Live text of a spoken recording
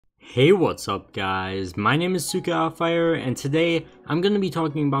Hey, what's up guys? My name is CykaHotFire and today I'm going to be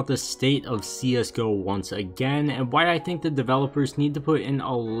talking about the state of CSGO once again and why I think the developers need to put in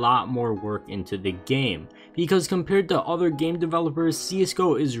a lot more work into the game. Because compared to other game developers,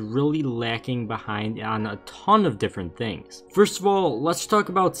 CSGO is really lacking behind on a ton of different things. First of all, let's talk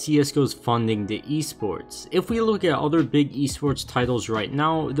about CSGO's funding to esports. If we look at other big esports titles right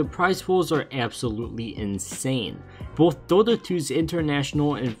now, the prize pools are absolutely insane. Both Dota 2's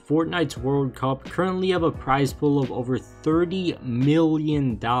International and Fortnite's World Cup currently have a prize pool of over $30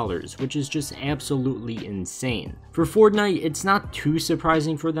 million, which is just absolutely insane. For Fortnite, it's not too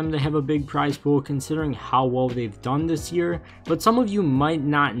surprising for them to have a big prize pool considering how well they've done this year, but some of you might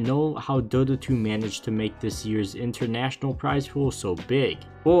not know how Dota 2 managed to make this year's international prize pool so big.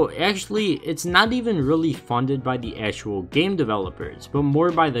 Well, actually, it's not even really funded by the actual game developers, but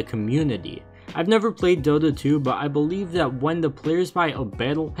more by the community. I've never played Dota 2, but I believe that when the players buy a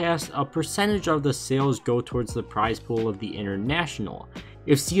battle pass, a percentage of the sales go towards the prize pool of the international.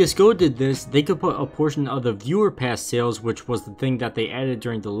 If CSGO did this, they could put a portion of the viewer pass sales, which was the thing that they added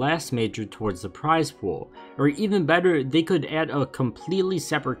during the last major, towards the prize pool. Or even better, they could add a completely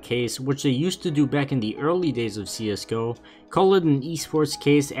separate case, which they used to do back in the early days of CSGO, call it an esports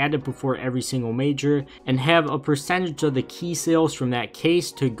case, add it before every single major, and have a percentage of the key sales from that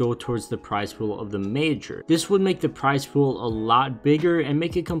case to go towards the prize pool of the major. This would make the prize pool a lot bigger and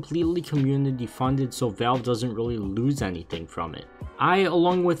make it completely community funded so Valve doesn't really lose anything from it. I,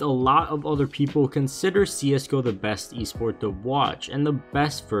 along with a lot of other people, consider CSGO the best esport to watch and the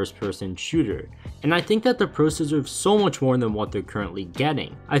best first-person shooter, and I think that the pros deserve so much more than what they're currently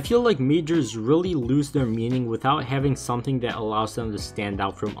getting. I feel like majors really lose their meaning without having something that allows them to stand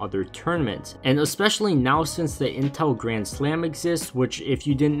out from other tournaments, and especially now since the Intel Grand Slam exists, which, if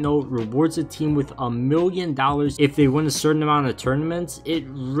you didn't know, rewards a team with $1 million if they win a certain amount of tournaments. It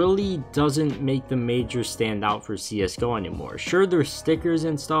really doesn't make the majors stand out for CSGO anymore. Sure, there's stickers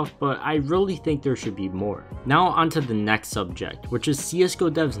and stuff, but I really think there should be more. Now onto the next subject, which is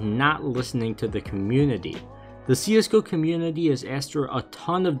CSGO devs not listening to the community. The CSGO community has asked for a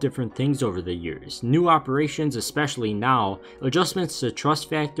ton of different things over the years. New operations, especially now, adjustments to trust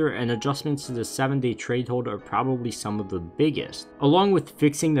factor, and adjustments to the 7-day trade hold are probably some of the biggest. Along with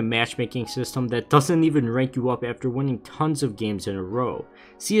fixing the matchmaking system that doesn't even rank you up after winning tons of games in a row.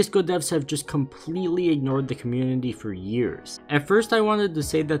 CSGO devs have just completely ignored the community for years. At first I wanted to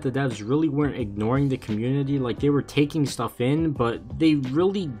say that the devs really weren't ignoring the community, like they were taking stuff in, but they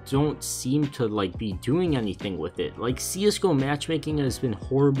really don't seem to be doing anything with it. Like, CSGO matchmaking has been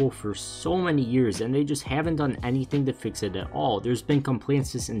horrible for so many years and they just haven't done anything to fix it at all. There's been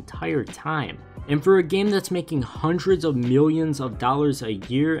complaints this entire time. And for a game that's making hundreds of millions of dollars a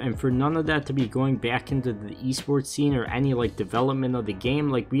year, and for none of that to be going back into the esports scene or any development of the game,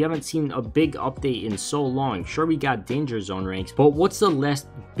 we haven't seen a big update in so long. Sure, we got Danger Zone ranks, but what's the last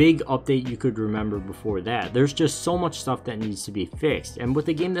big update you could remember before that? There's just so much stuff that needs to be fixed, and with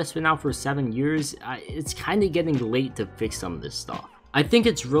a game that's been out for 7 years, it's kind of getting late to fix some of this stuff. I think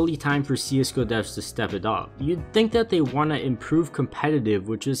it's really time for CSGO devs to step it up. You'd think that they want to improve competitive,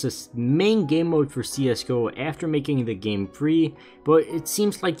 which is the main game mode for CSGO, after making the game free, but it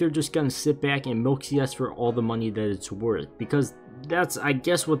seems like they're just gonna sit back and milk CS for all the money that it's worth, because that's, I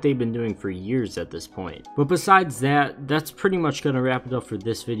guess, what they've been doing for years at this point. But besides that, that's pretty much gonna wrap it up for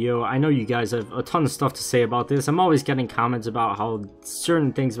this video. I know you guys have a ton of stuff to say about this. I'm always getting comments about how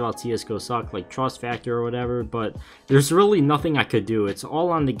certain things about CSGO suck, like trust factor or whatever, but there's really nothing I could do. It's all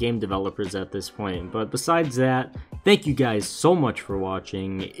on the game developers at this point. But besides that, thank you guys so much for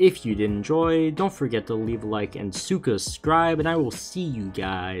watching. If you did enjoy, don't forget to leave a like and subscribe, and I will see you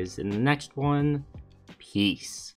guys in the next one. Peace.